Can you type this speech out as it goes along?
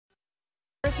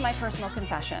here's my personal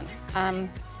confession.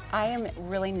 I am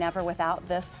really never without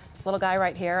this little guy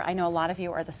right here. I know a lot of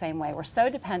you are the same way. We're so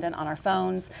dependent on our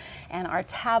phones and our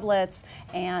tablets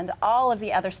and all of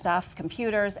the other stuff,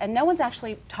 computers, and no one's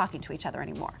actually talking to each other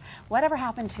anymore. Whatever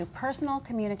happened to personal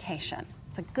communication?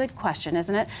 It's a good question,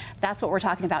 isn't it? That's what we're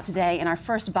talking about today in our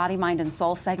first Body, Mind, and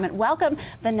Soul segment. Welcome,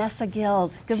 Vanessa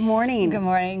Guild. Good morning. Good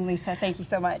morning, Lisa. Thank you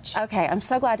so much. Okay, I'm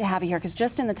so glad to have you here because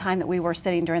just in the time that we were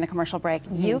sitting during the commercial break,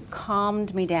 you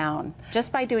calmed me down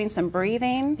just by doing some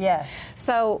breathing. Yes.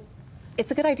 So it's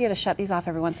a good idea to shut these off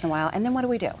every once in a while. And then what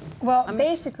do? Well,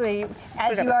 basically,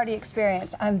 as you already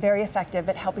experienced, I'm very effective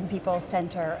at helping people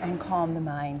center and calm the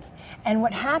mind. And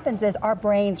what happens is our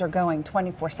brains are going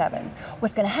 24/7.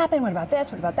 What's going to happen? What about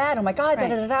this? What about that? Oh my God, Right.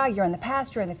 da da da da. You're in the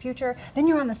past, you're in the future, then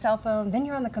you're on the cell phone, then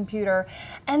you're on the computer,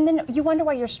 and then you wonder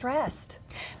why you're stressed.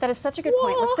 That is such a good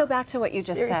point. Let's go back to what you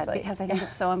just said because I think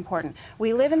it's so important.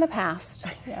 We live in the past.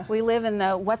 Yeah. We live in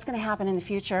the what's going to happen in the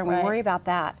future, and we Right. worry about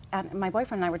that. And my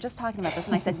boyfriend and I were just talking about this,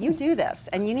 and I said, you do this,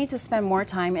 and you need to spend more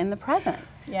time in the present.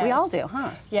 Yes. We all do,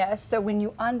 huh? Yes, so when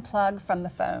you unplug from the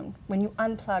phone, when you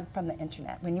unplug from the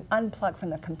internet, when you unplug from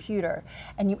the computer,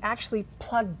 and you actually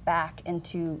plug back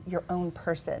into your own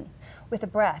person with a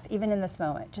breath, even in this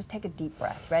moment, just take a deep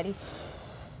breath. Ready?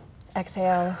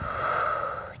 Exhale.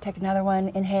 Take another one.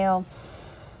 Inhale.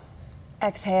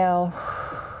 Exhale.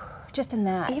 Just in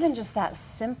that. Even just that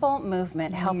simple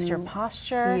movement helps your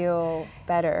posture. Feel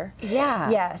better. Yeah.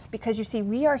 Yes, because you see,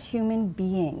 we are human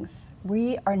beings.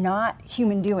 We are not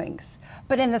human doings.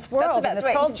 But in this world, in this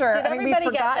culture, Did I mean, we've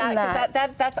everybody get forgotten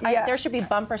that? Yeah. There should be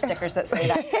bumper stickers that say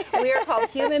that. We are called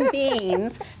human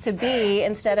beings to be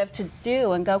instead of to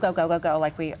do and go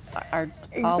like we are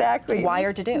Exactly. all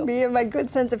wired to do. Me and my good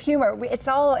sense of humor. We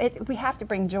have to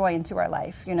bring joy into our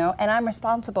life, you know, and I'm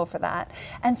responsible for that.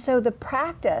 And so the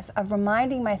practice of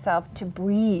reminding myself to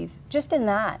breathe, just in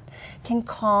that, can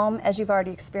calm, as you've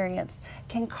already experienced,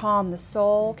 can calm the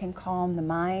soul, can calm the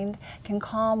mind, can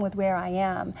calm with where I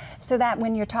am. So that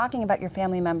when you're talking about your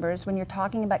family members, when you're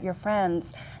talking about your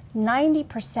friends,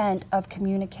 90% of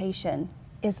communication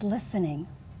is listening.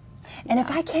 And if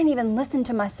I can't even listen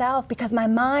to myself because my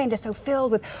mind is so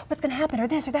filled with what's going to happen or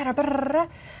this or that or blah, blah, blah,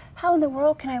 how in the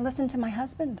world can I listen to my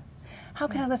husband? How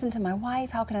can I listen to my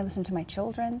wife? How can I listen to my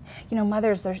children? You know,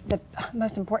 mothers, they're the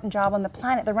most important job on the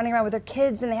planet. They're running around with their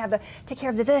kids and they have to take care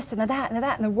of the this and the that and the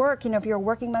that and the work, you know, if you're a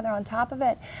working mother on top of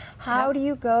it. How do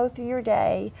you go through your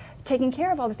day taking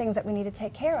care of all the things that we need to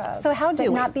take care of? So how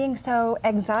do we? Not being so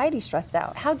anxiety stressed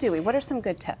out. How do we? What are some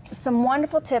good tips? Some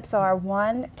wonderful tips are,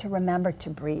 one, to remember to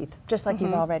breathe, just like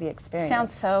you've already experienced.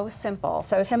 Sounds so simple.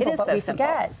 So simple, it is but so we simple.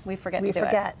 forget. We forget to do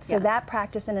forget. it. So that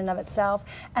practice in and of itself.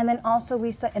 And then also,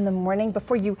 Lisa, in the morning,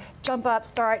 before you jump up,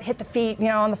 start, hit the feet, you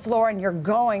know, on the floor, and you're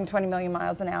going 20 million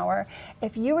miles an hour,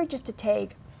 if you were just to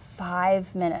take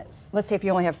 5 minutes, let's say if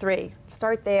you only have 3,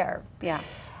 start there. Yeah.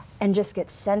 And just get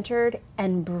centered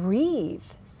and breathe.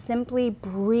 Simply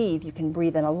breathe. You can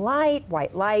breathe in a light,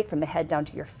 white light, from the head down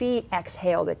to your feet.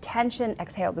 Exhale the tension,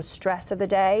 exhale the stress of the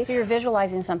day. So you're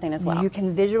visualizing something as well. You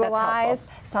can visualize.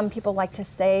 That's helpful. Some people like to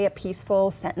say a peaceful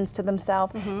sentence to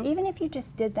themselves. Even if you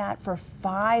just did that for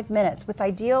 5 minutes, with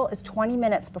ideal is 20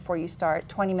 minutes before you start,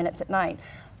 20 minutes at night.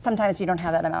 Sometimes you don't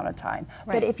have that amount of time.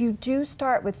 Right. But if you do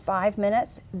start with 5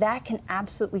 minutes, that can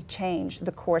absolutely change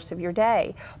the course of your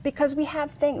day. Because we have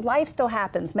things, life still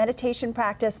happens. Meditation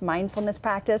practice, mindfulness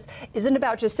practice isn't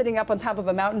about just sitting up on top of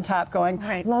a mountaintop going,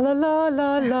 la la la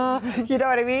la la. You know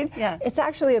what I mean? Yeah. It's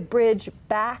actually a bridge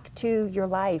back to your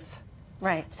life.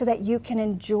 Right. So that you can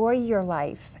enjoy your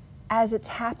life as it's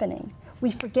happening. We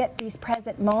forget these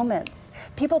present moments.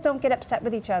 People don't get upset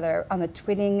with each other on the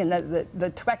twitting and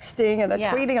the texting and the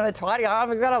tweeting and the twatting. Oh,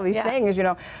 we've got all these things, you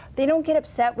know. They don't get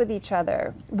upset with each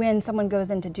other when someone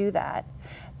goes in to do that.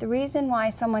 The reason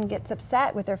why someone gets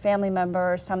upset with their family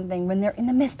member or something when they're in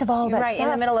the midst of all that Right, stuff,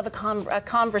 in the middle of a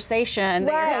conversation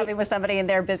that you're having with somebody and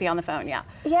they're busy on the phone,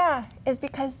 Yeah, is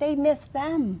because they miss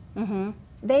them.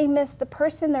 They miss the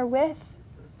person they're with.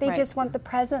 They just want the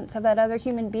presence of that other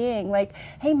human being. Like,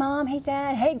 hey mom, hey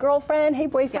dad, hey girlfriend, hey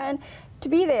boyfriend, to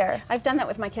be there. I've done that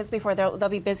with my kids before. They'll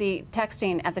be busy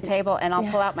texting at the table, and I'll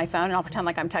pull out my phone and I'll pretend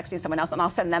like I'm texting someone else, and I'll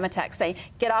send them a text saying,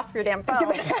 "Get off your damn phone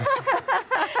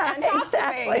and talk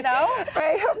to me." You know,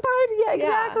 right? Yeah,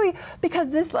 exactly.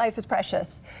 Because this life is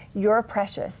precious. You're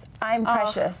precious. I'm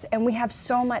precious, and we have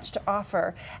so much to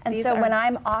offer. And so when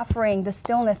I'm offering the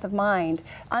stillness of mind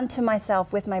unto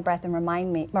myself with my breath and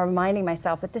reminding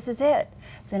myself that this is it,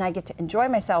 then I get to enjoy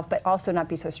myself, but also not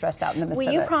be so stressed out in the midst of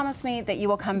it. Will you promise me that you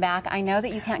will come back? I know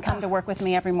that you can't come to work with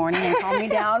me every morning and calm me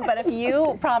down, but if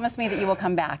you promise me that you will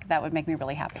come back, that would make me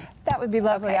really happy. That would be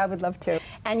lovely. I would love to.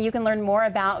 And you can learn more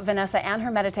about Vanessa and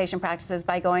her meditation practices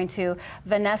by going to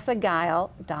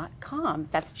vanessaguild.com.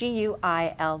 That's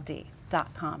GUILD.com.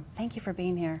 Thank you for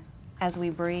being here as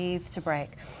we breathe to break.